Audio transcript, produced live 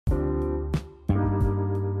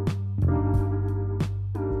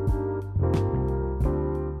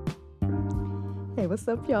what's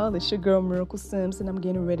up, y'all? It's your girl, Miracle Sims, and I'm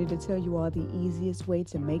getting ready to tell you all the easiest way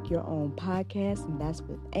to make your own podcast, and that's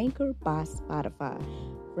with Anchor by Spotify.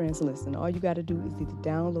 Friends, listen, all you got to do is either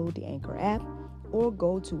download the Anchor app or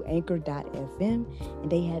go to anchor.fm, and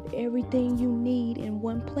they have everything you need in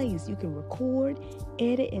one place. You can record,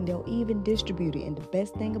 edit, and they'll even distribute it. And the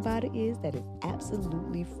best thing about it is that it's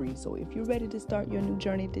absolutely free. So if you're ready to start your new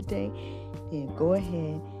journey today, then go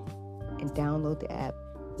ahead and download the app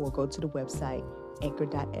or go to the website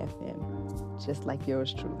anchor.fm, just like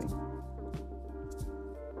yours truly.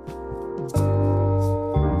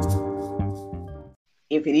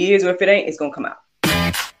 If it is or if it ain't, it's gonna come out.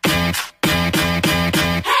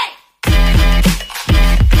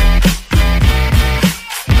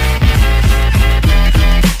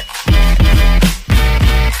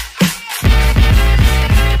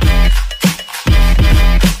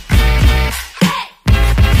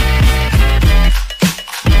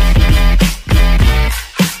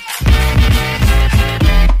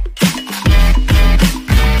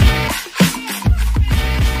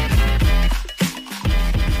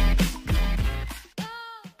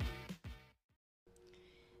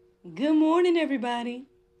 Good morning, everybody.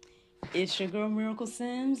 It's your girl, Miracle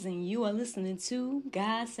Sims, and you are listening to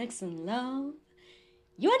God, Sex, and Love,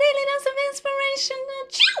 your daily dose of inspirational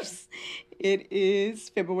juice. It is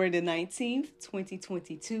February the 19th,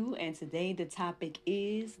 2022, and today the topic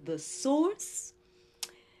is the source.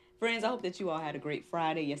 Friends, I hope that you all had a great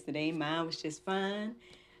Friday yesterday. Mine was just fine.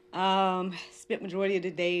 Spent majority of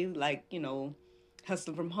the day,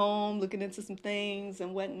 hustling from home, looking into some things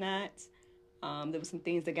and whatnot. There were some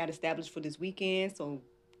things that got established for this weekend, so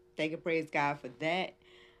thank and praise God for that.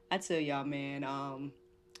 I tell y'all, man,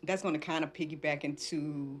 that's going to kind of piggyback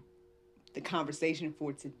into the conversation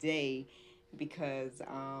for today because,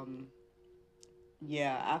 I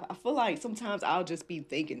feel like sometimes I'll just be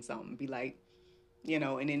thinking something, be like,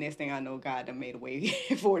 and then next thing I know, God done made a way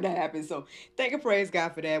for it to happen. So thank and praise God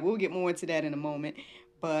for that. We'll get more into that in a moment.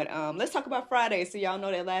 But let's talk about Friday. So y'all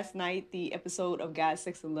know that last night, the episode of God,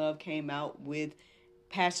 Sex, and Love came out with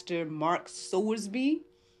Pastor Mark Sowersby.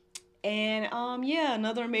 And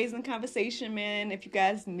another amazing conversation, man. If you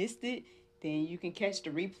guys missed it, then you can catch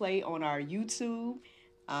the replay on our YouTube.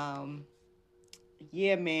 Man,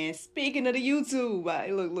 speaking of the YouTube,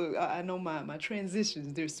 I know my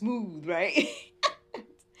transitions, they're smooth, right?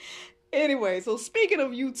 Anyway, so speaking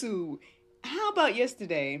of YouTube, how about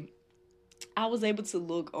yesterday? I was able to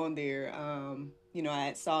look on there.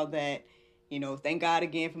 I saw that, thank God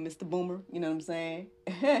again for Mr. Boomer. You know what I'm saying?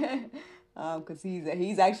 Because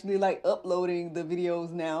he's actually like uploading the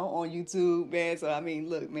videos now on YouTube, man. So, I mean,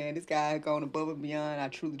 look, man, this guy has gone above and beyond. I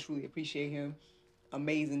truly, truly appreciate him.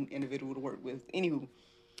 Amazing individual to work with. Anywho,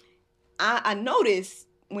 I noticed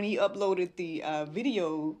when he uploaded the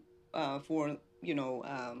video for,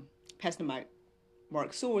 Pastor Mark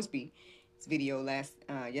Sowersby's video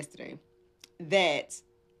yesterday, that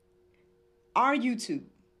our YouTube,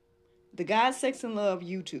 the God, Sex, and Love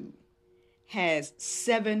YouTube, has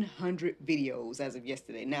 700 videos as of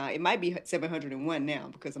yesterday. Now, it might be 701 now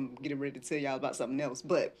because I'm getting ready to tell y'all about something else,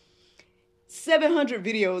 but 700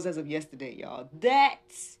 videos as of yesterday, y'all. That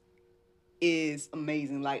is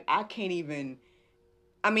amazing. Like, I can't even...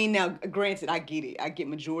 now, granted, I get it. I get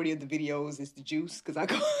majority of the videos is the juice because I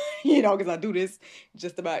go, because I do this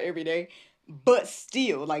just about every day. But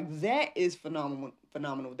still, like, that is phenomenal.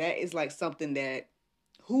 That is like something that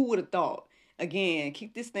who would have thought? Again,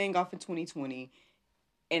 kick this thing off in 2020.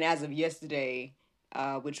 And as of yesterday,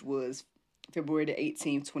 which was February the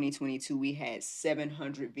 18th, 2022, we had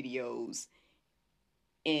 700 videos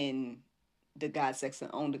in the God, Sex,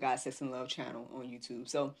 and Love channel on YouTube.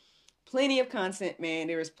 So plenty of content, man.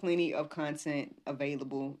 There is plenty of content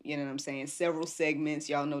available. You know what I'm saying? Several segments.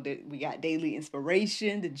 Y'all know that we got daily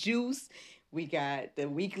inspiration, the juice. We got the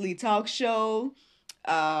weekly talk show.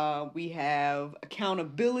 We have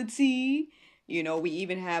accountability. We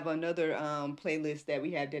even have another playlist that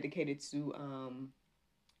we have dedicated to,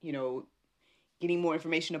 getting more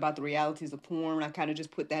information about the realities of porn. I kind of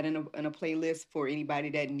just put that in a playlist for anybody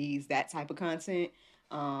that needs that type of content.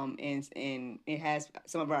 And it has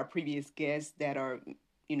some of our previous guests that are,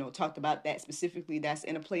 talked about that specifically. That's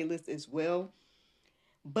in a playlist as well.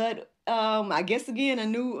 But I guess again a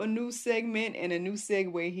new segment and a new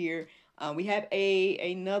segue here. We have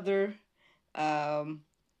another playlist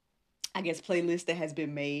that has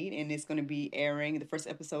been made, and it's going to be airing. The first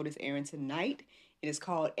episode is airing tonight. It is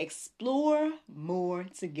called Explore More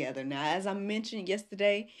Together. Now, as I mentioned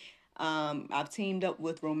yesterday, I've teamed up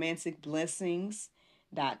with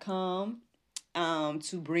romanticblessings.com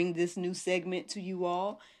to bring this new segment to you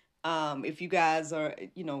all. If you guys are,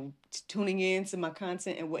 tuning in to my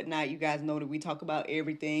content and whatnot, you guys know that we talk about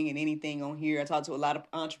everything and anything on here. I talk to a lot of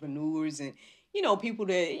entrepreneurs and, people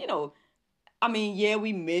that, I mean, yeah,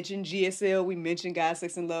 we mention GSL, we mention God,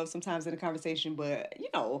 Sex, and Love sometimes in the conversation, but,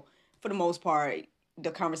 for the most part,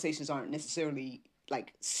 the conversations aren't necessarily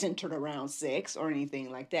like centered around sex or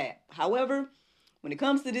anything like that. However, when it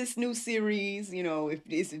comes to this new series,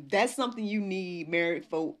 if that's something you need married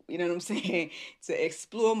folk, you know what I'm saying, to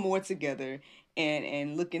explore more together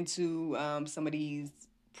and look into some of these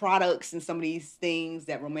products and some of these things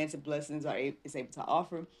that Romantic Blessings is able to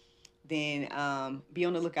offer, then be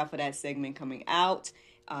on the lookout for that segment coming out.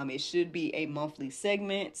 It should be a monthly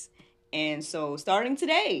segment. And so starting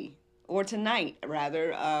today, or tonight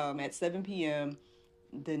rather, at 7 p.m.,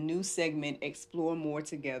 the new segment, Explore More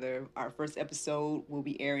Together. Our first episode will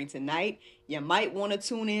be airing tonight. You might want to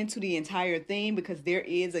tune in to the entire thing because there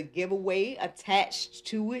is a giveaway attached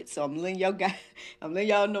to it. So I'm letting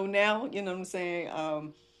y'all know now, you know what I'm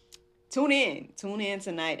saying? Tune in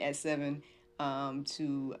tonight at 7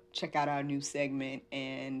 to check out our new segment,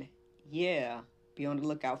 and yeah, be on the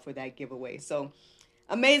lookout for that giveaway. So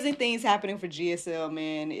amazing things happening for GSL,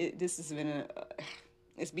 man. This has been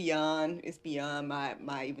it's beyond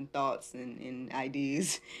my even thoughts and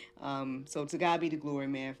ideas. So to God be the glory,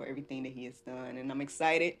 man, for everything that he has done. And I'm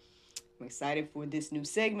excited for this new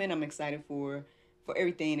segment. I'm excited for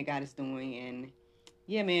everything that God is doing. And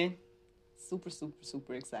yeah, man, super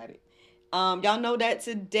excited. Y'all know that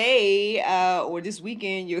today or this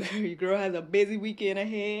weekend, your girl has a busy weekend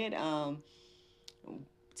ahead.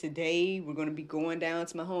 Today we're going to be going down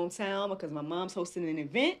to my hometown because my mom's hosting an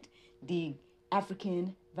event, the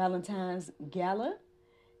African Valentine's Gala.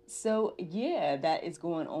 So yeah, that is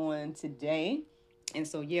going on today. And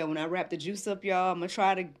so yeah, when I wrap the juice up, y'all, I'm gonna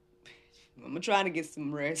try to get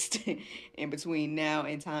some rest in between now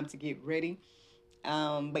and time to get ready.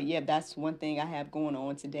 But yeah, that's one thing I have going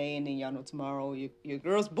on today. And then y'all know tomorrow your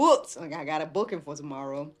girl's booked. Like, I got a booking for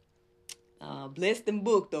tomorrow. Blessed and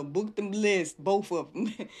booked, or booked and blessed, both of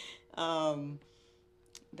them.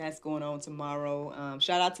 That's going on tomorrow.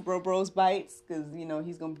 Shout out to Bros Bites, because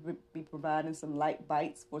he's gonna be providing some light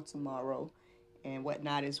bites for tomorrow and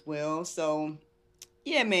whatnot as well. So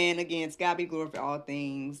yeah, man, again, it's God be glory for all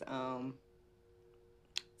things.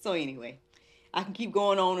 So anyway, I can keep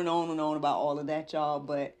going on and on and on about all of that, y'all,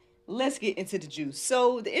 but let's get into the juice.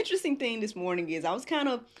 So the interesting thing this morning is I was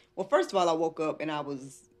first of all, I woke up and I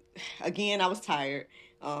was tired.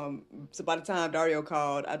 So by the time Dario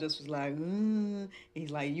called, I just was like,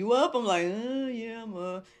 he's like, you up? I'm like, yeah, I'm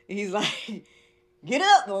up. And he's like, get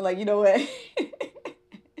up. And I'm like, you know what?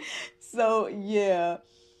 So yeah.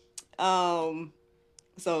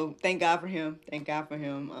 So thank God for him.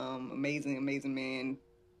 Amazing man.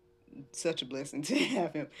 Such a blessing to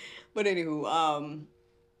have him. But anywho,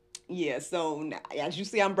 yeah, so as you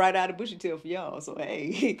see, I'm bright eyed and bushy tail for y'all. So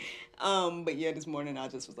hey. But yeah, this morning I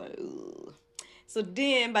just was like, ugh. So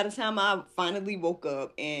then by the time I finally woke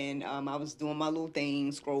up and I was doing my little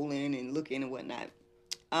thing, scrolling and looking and whatnot,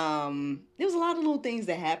 there was a lot of little things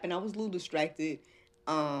that happened. I was a little distracted.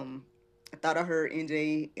 I thought I heard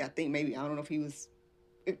NJ. I think maybe, I don't know if he was,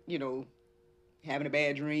 having a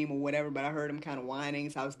bad dream or whatever, but I heard him kind of whining,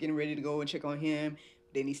 so I was getting ready to go and check on him.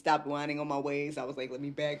 Then he stopped whining on my way, so I was like, let me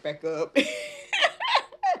back up.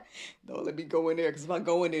 Don't let me go in there, because if I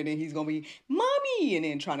go in there, then he's going to be, mommy, and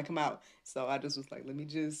then trying to come out. So I just was like,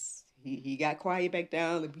 he got quiet back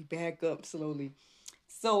down, let me back up slowly.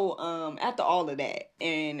 So after all of that,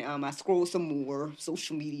 and I scrolled some more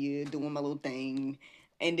social media, doing my little thing,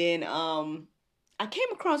 and then I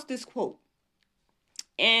came across this quote.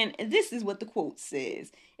 And this is what the quote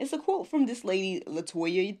says. It's a quote from this lady,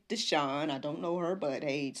 Latoya Deshawn. I don't know her, but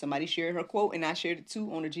hey, somebody shared her quote, and I shared it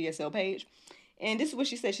too on the GSL page. And this is what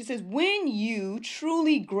she said. She says, when you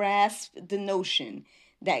truly grasp the notion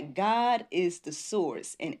that God is the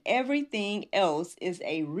source and everything else is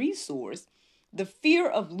a resource, the fear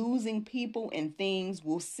of losing people and things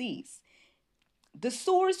will cease. The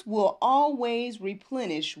source will always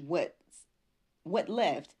replenish what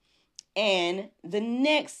left. And make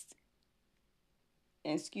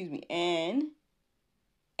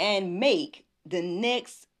the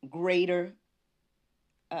next greater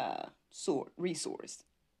resource.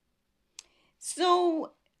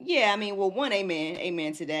 So yeah, I mean, well,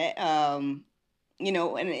 amen to that. And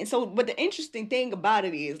so, but the interesting thing about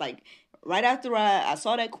it is, like, right after I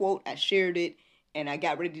saw that quote, I shared it, and I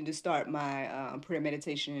got ready to start my prayer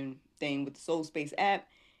meditation thing with the Soul Space app.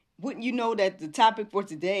 Wouldn't you know that the topic for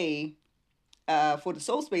today, for the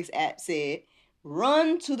Soul Space app, said,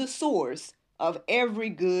 run to the source of every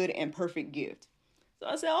good and perfect gift. So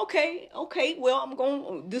I said, okay, well, I'm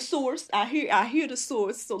going the source. I hear the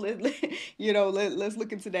source. So let's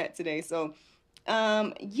look into that today. So,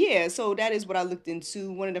 yeah, so that is what I looked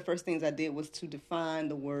into. One of the first things I did was to define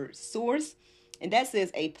the word source, and that says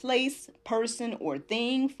a place, person, or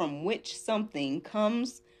thing from which something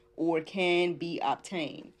comes or can be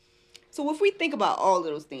obtained. So if we think about all of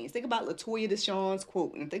those things, think about Latoya Deshawn's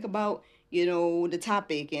quote, and think about the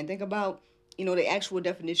topic, and think about the actual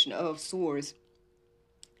definition of source.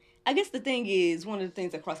 I guess the thing is, one of the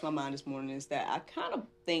things that crossed my mind this morning is that I kind of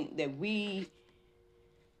think that we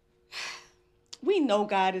know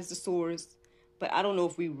God is the source, but I don't know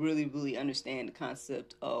if we really, really understand the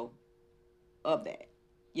concept of that.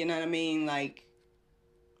 You know what I mean? Like,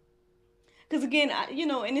 because again,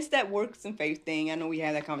 and it's that works and faith thing. I know we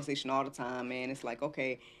have that conversation all the time, man. It's like,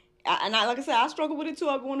 okay, like I said, I struggle with it too.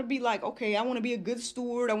 I want to be like, okay, I want to be a good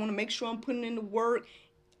steward. I want to make sure I'm putting in the work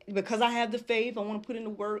because I have the faith. I want to put in the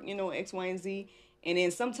work, X, Y, and Z. And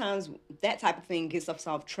then sometimes that type of thing gets us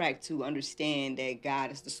off track to understand that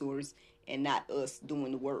God is the source and not us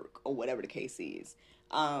doing the work or whatever the case is.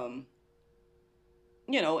 And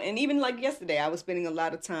even like yesterday, I was spending a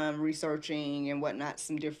lot of time researching and whatnot,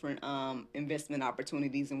 some different investment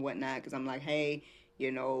opportunities and whatnot, because I'm like, hey,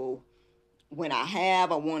 when I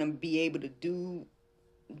want to be able to do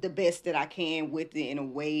the best that I can with it in a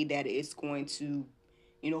way that it's going to,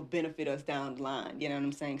 benefit us down the line. You know what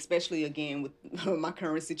I'm saying? Especially again with my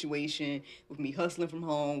current situation, with me hustling from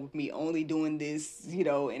home, with me only doing this,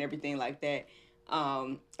 and everything like that.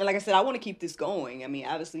 And like I said, I want to keep this going. I mean,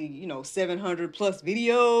 obviously, 700 plus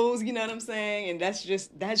videos, you know what I'm saying? And that's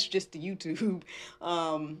just the YouTube.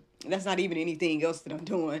 That's not even anything else that I'm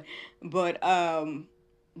doing. But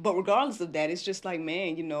regardless of that, it's just like,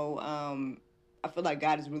 man, I feel like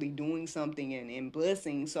God is really doing something and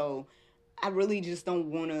blessing. So I really just don't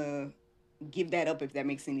want to give that up, if that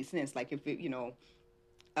makes any sense. Like if it,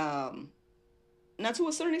 now to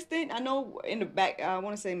a certain extent, I know in the back, I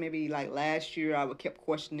want to say maybe like last year, I kept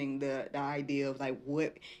questioning the idea of like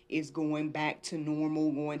what is going back to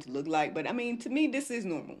normal going to look like. But I mean, to me, this is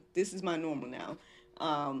normal. This is my normal now.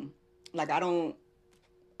 Like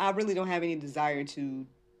I really don't have any desire to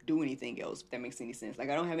do anything else, if that makes any sense. Like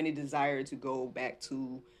I don't have any desire to go back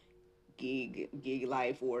to gig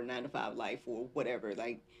life or 9 to 5 life or whatever.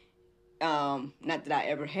 Like, not that I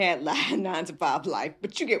ever had 9 to 5 life,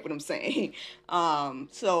 but you get what I'm saying.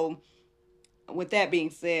 So with that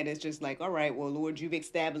being said, it's just like, all right, well, Lord, you've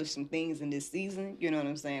established some things in this season. You know what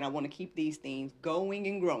I'm saying? I want to keep these things going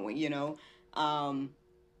and growing,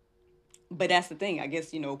 but that's the thing, I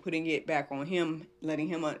guess, putting it back on him, letting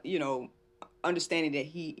him, understanding that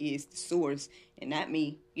he is the source and not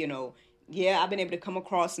me, yeah, I've been able to come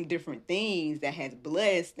across some different things that has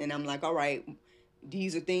blessed, and I'm like, all right,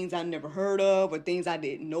 these are things I never heard of or things I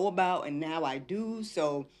didn't know about, and now I do.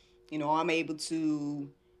 So, I'm able to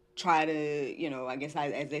try to, I guess,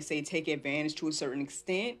 as they say, take advantage to a certain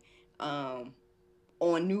extent on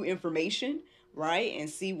new information, right, and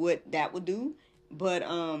see what that would do. But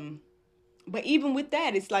even with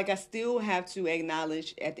that, it's like I still have to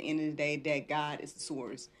acknowledge at the end of the day that God is the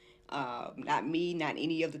source. Not me, not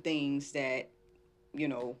any of the things that,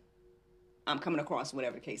 I'm coming across,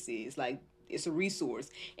 whatever the case is. Like, it's a resource.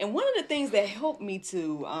 And one of the things that helped me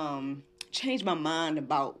to change my mind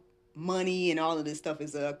about money and all of this stuff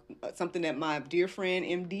is something that my dear friend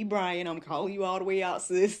MD Bryan, I'm calling you all the way out,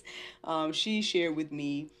 sis, she shared with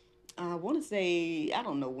me. I want to say, I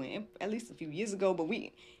don't know when, at least a few years ago, but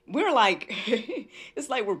we're like, it's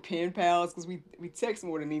like we're pen pals because we text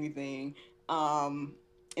more than anything.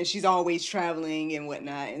 And she's always traveling and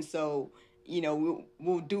whatnot. And so,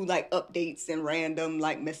 we'll do like updates and random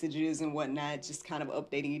like messages and whatnot, just kind of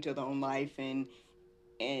updating each other on life and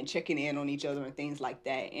checking in on each other and things like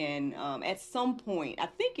that. And at some point, I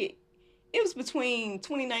think it was between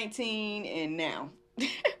 2019 and now.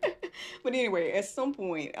 But anyway, at some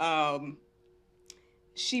point,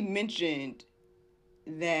 she mentioned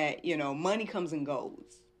that, money comes and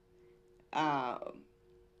goes.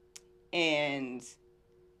 And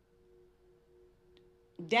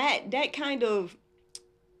that kind of,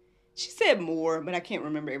 she said more, but I can't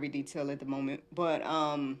remember every detail at the moment. But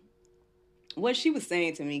what she was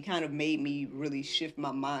saying to me kind of made me really shift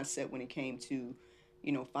my mindset when it came to,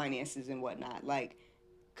 finances and whatnot. Like,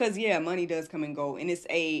 because yeah, money does come and go, and it's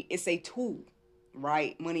a tool,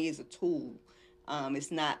 right? Money is a tool.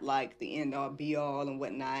 It's not like the end all be all and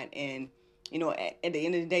whatnot. And at the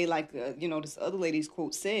end of the day, like this other lady's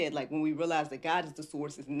quote said, like when we realize that God is the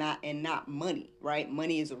source, is not money, right?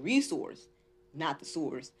 Money is a resource, not the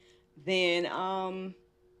source. Then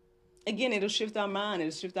again, it'll shift our mind,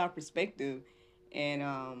 it'll shift our perspective,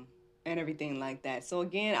 and everything like that. So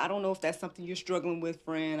again, I don't know if that's something you're struggling with,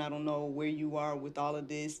 friend. I don't know where you are with all of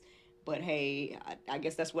this, but hey, I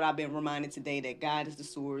guess that's what I've been reminded today, that God is the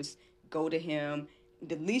source. Go to Him.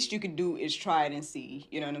 The least you could do is try it and see.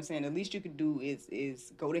 You know what I'm saying? The least you could do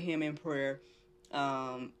is go to Him in prayer,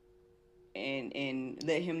 um, and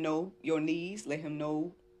let Him know your needs. Let Him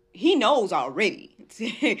know. He knows already.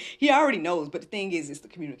 He already knows. But the thing is, it's the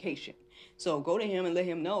communication. So go to Him and let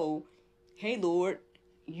Him know, hey, Lord,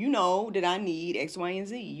 you know that I need X, Y, and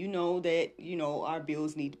Z. You know that, our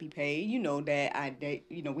bills need to be paid. You know that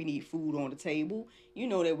we need food on the table. You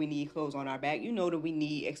know that we need clothes on our back. You know that we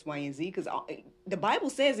need X, Y, and Z, because the Bible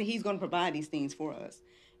says that He's going to provide these things for us.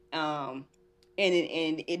 And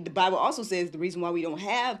the Bible also says the reason why we don't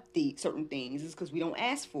have the certain things is because we don't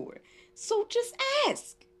ask for it. So just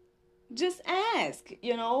ask. Just ask,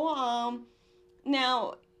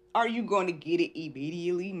 Now, are you going to get it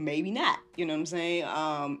immediately? Maybe not. You know what I'm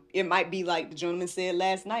saying? It might be like the gentleman said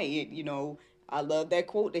last night. I love that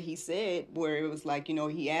quote that he said, where it was like,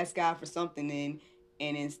 he asked God for something,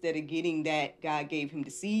 and instead of getting that, God gave him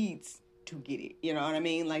the seeds to get it. You know what I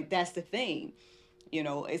mean? Like, that's the thing.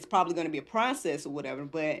 It's probably going to be a process or whatever,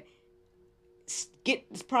 but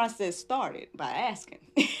get this process started by asking.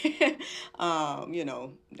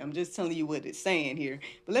 I'm just telling you what it's saying here.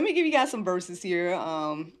 But let me give you guys some verses here.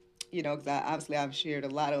 Because I've shared a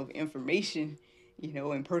lot of information,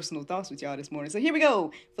 and personal thoughts with y'all this morning. So here we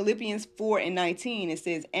go. Philippians 4:19. It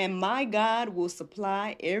says, "And my God will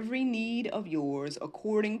supply every need of yours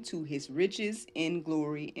according to His riches in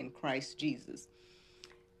glory in Christ Jesus."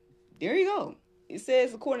 There you go. It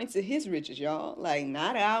says according to His riches, y'all. Like,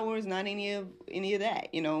 not ours, not any of that,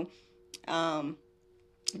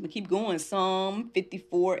 We keep going. Psalm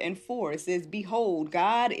 54:4. It says, "Behold,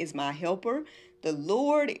 God is my helper. The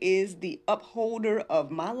Lord is the upholder of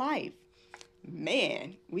my life."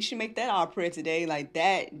 Man, we should make that our prayer today. Like,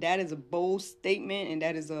 that is a bold statement, and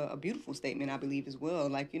that is a beautiful statement, I believe, as well.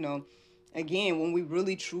 Like, again, when we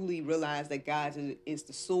really truly realize that God is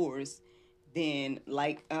the source, then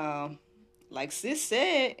like sis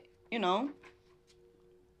said,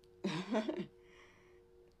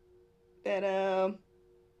 that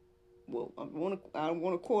well, I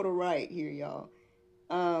want to quote her right here, y'all.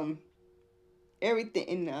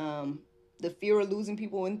 Everything, the fear of losing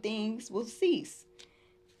people and things will cease.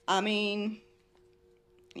 I mean,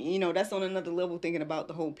 that's on another level, thinking about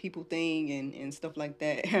the whole people thing and stuff like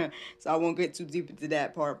that. So I won't get too deep into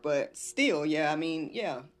that part, but still, yeah, I mean,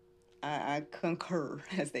 yeah, I concur,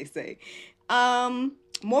 as they say.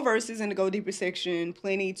 More verses in the Go Deeper section,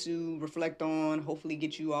 plenty to reflect on, hopefully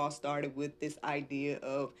get you all started with this idea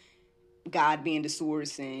of God being the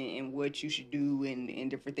source and what you should do and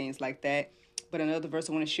different things like that. But another verse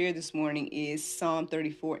I want to share this morning is Psalm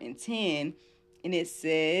 34:10, and it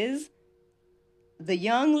says, "The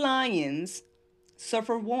young lions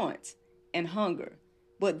suffer want and hunger,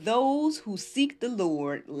 but those who seek the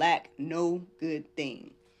Lord lack no good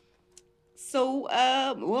thing." So,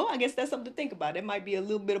 I guess that's something to think about. It might be a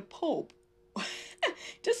little bit of pulp.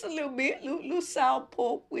 Just a little bit, little sour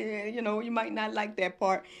pulp. You might not like that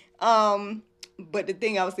part. But the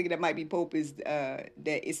thing I was thinking that might be pulp is that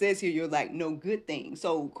it says here you're like no good thing.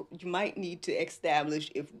 So you might need to establish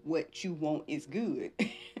if what you want is good.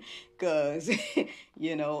 Because,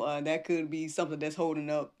 that could be something that's holding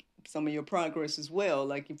up some of your progress as well.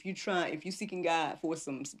 Like, if you're seeking God for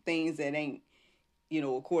some things that ain't,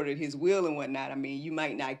 according to His will and whatnot, I mean, you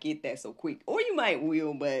might not get that so quick. Or you might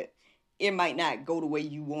will, but it might not go the way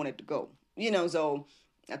you want it to go. So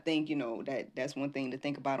I think, that's one thing to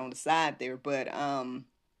think about on the side there. But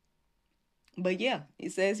yeah,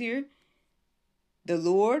 it says here, the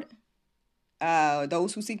Lord,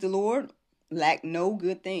 those who seek the Lord lack no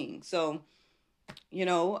good thing. So,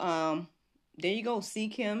 there you go.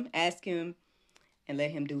 Seek Him, ask Him, and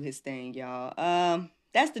let Him do His thing, y'all.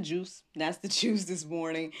 That's the juice. That's the juice this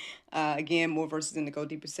morning. Again, more verses in the Go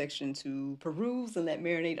Deeper section to peruse and let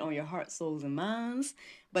marinate on your heart, souls, and minds.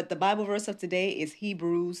 But the Bible verse of today is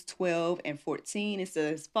Hebrews 12:14. It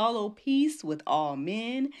says, "Follow peace with all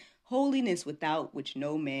men, holiness without which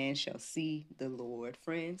no man shall see the Lord."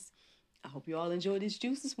 Friends, I hope you all enjoyed this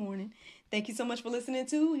juice this morning. Thank you so much for listening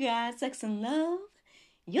to God, Sex, and Love,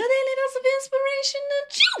 your daily dose of inspiration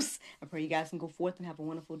and juice. I pray you guys can go forth and have a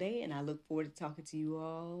wonderful day, and I look forward to talking to you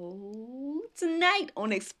all tonight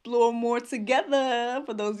on Explore More Together.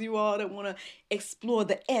 For those of you all that want to explore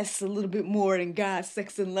the S a little bit more in God,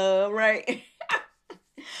 Sex, and Love, right?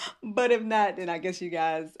 But if not, then I guess you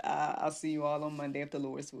guys, I'll see you all on Monday if the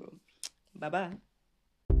Lord's will. Bye-bye.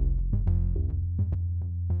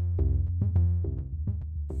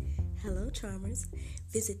 Hello, charmers.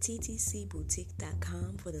 Visit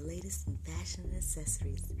ttcboutique.com for the latest in fashion and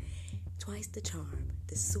accessories. Twice the Charm,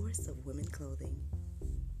 the source of women clothing.